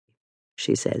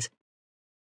she says.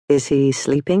 Is he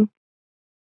sleeping?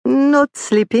 Not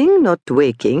sleeping, not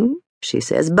waking, she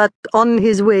says, but on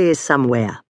his way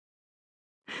somewhere.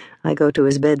 I go to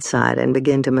his bedside and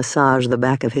begin to massage the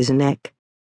back of his neck.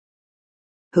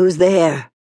 Who's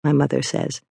there? My mother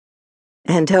says.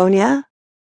 Antonia?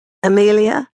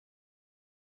 Amelia?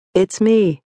 It's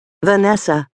me,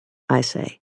 Vanessa, I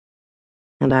say.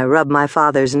 And I rub my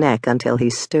father's neck until he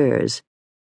stirs.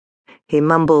 He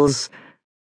mumbles,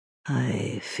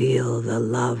 I feel the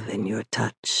love in your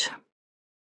touch.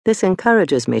 This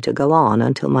encourages me to go on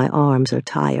until my arms are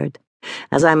tired.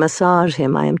 As I massage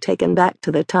him, I am taken back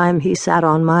to the time he sat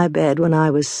on my bed when I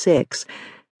was 6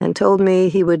 and told me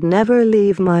he would never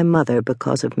leave my mother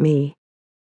because of me.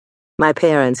 My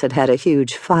parents had had a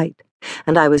huge fight,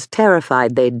 and I was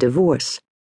terrified they'd divorce.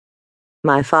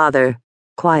 My father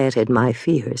quieted my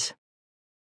fears.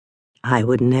 I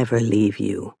would never leave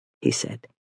you, he said.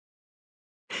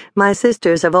 My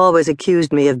sisters have always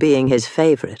accused me of being his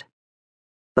favorite.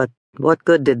 But what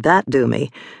good did that do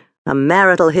me? A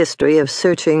marital history of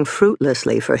searching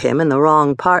fruitlessly for him in the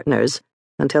wrong partners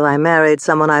until I married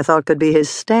someone I thought could be his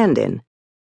stand-in.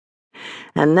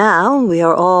 And now we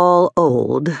are all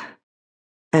old,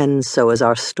 and so is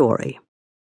our story.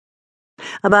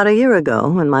 About a year ago,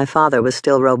 when my father was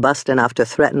still robust enough to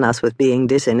threaten us with being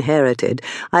disinherited,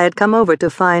 I had come over to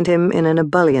find him in an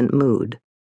ebullient mood.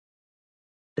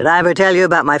 Did I ever tell you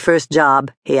about my first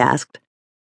job? He asked.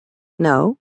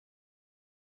 No.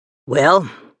 Well,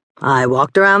 I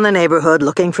walked around the neighborhood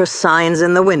looking for signs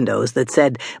in the windows that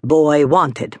said, Boy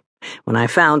Wanted. When I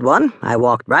found one, I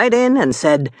walked right in and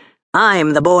said,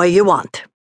 I'm the boy you want.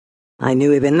 I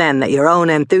knew even then that your own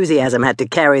enthusiasm had to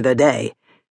carry the day.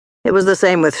 It was the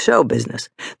same with show business.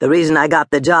 The reason I got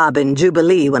the job in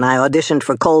Jubilee when I auditioned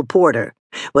for Cole Porter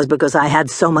was because I had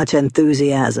so much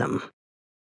enthusiasm.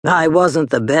 I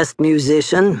wasn't the best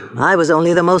musician. I was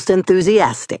only the most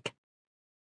enthusiastic.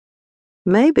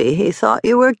 Maybe he thought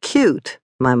you were cute,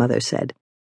 my mother said.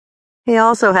 He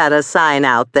also had a sign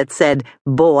out that said,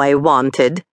 Boy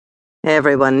Wanted.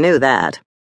 Everyone knew that.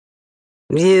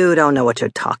 You don't know what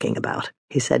you're talking about,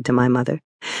 he said to my mother.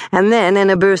 And then, in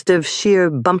a burst of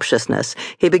sheer bumptiousness,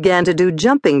 he began to do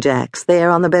jumping jacks there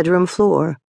on the bedroom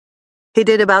floor. He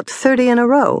did about 30 in a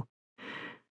row.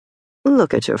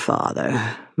 Look at your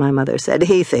father, my mother said.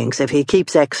 He thinks if he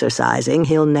keeps exercising,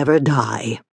 he'll never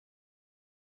die.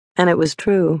 And it was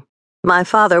true. My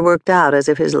father worked out as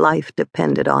if his life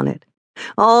depended on it.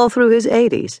 All through his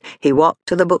 80s, he walked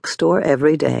to the bookstore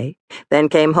every day, then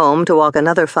came home to walk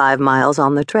another 5 miles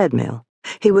on the treadmill.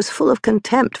 He was full of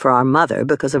contempt for our mother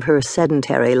because of her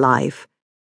sedentary life.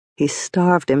 He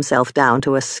starved himself down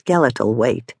to a skeletal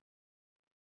weight.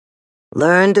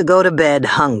 Learn to go to bed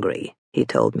hungry, he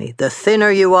told me. The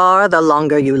thinner you are, the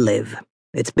longer you live.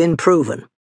 It's been proven.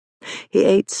 He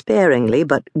ate sparingly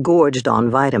but gorged on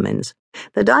vitamins.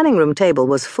 The dining room table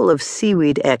was full of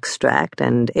seaweed extract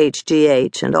and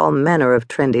HGH and all manner of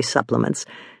trendy supplements.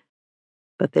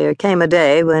 But there came a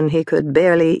day when he could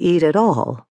barely eat at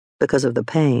all because of the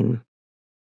pain.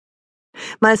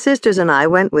 My sisters and I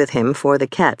went with him for the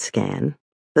CAT scan,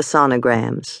 the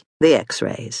sonograms, the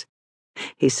X-rays.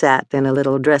 He sat in a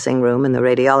little dressing room in the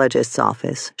radiologist's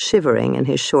office, shivering in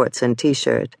his shorts and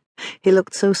T-shirt. He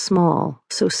looked so small,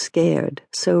 so scared,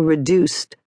 so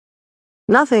reduced.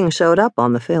 Nothing showed up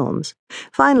on the films.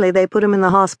 Finally, they put him in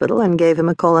the hospital and gave him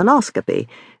a colonoscopy,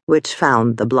 which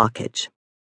found the blockage.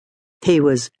 He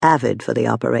was avid for the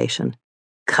operation.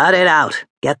 Cut it out,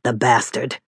 get the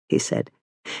bastard, he said.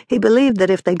 He believed that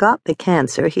if they got the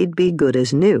cancer, he'd be good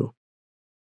as new.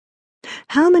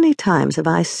 How many times have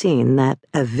I seen that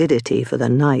avidity for the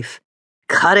knife?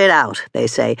 Cut it out, they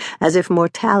say, as if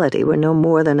mortality were no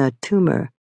more than a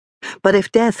tumor. But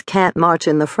if death can't march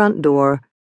in the front door,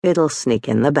 it'll sneak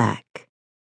in the back.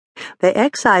 They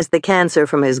excised the cancer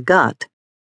from his gut,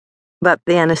 but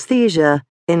the anesthesia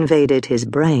invaded his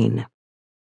brain.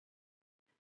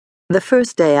 The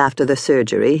first day after the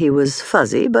surgery, he was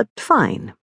fuzzy but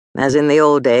fine. As in the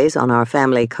old days on our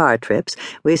family car trips,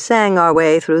 we sang our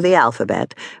way through the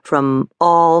alphabet, from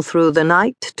all through the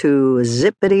night to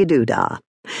zippity-doo-dah.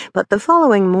 But the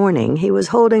following morning, he was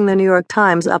holding the New York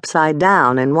Times upside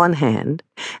down in one hand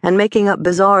and making up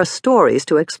bizarre stories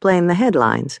to explain the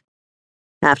headlines.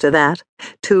 After that,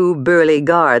 2 burly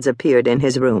guards appeared in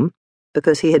his room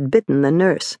because he had bitten the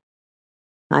nurse.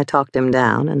 I talked him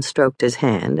down and stroked his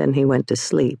hand, and he went to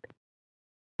sleep.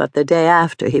 But the day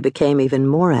after, he became even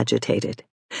more agitated.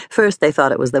 First, they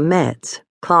thought it was the meds,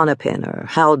 Klonopin or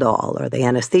Haldol or the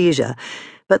anesthesia,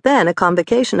 but then a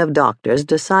convocation of doctors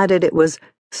decided it was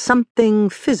something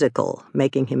physical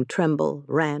making him tremble,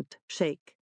 rant, shake.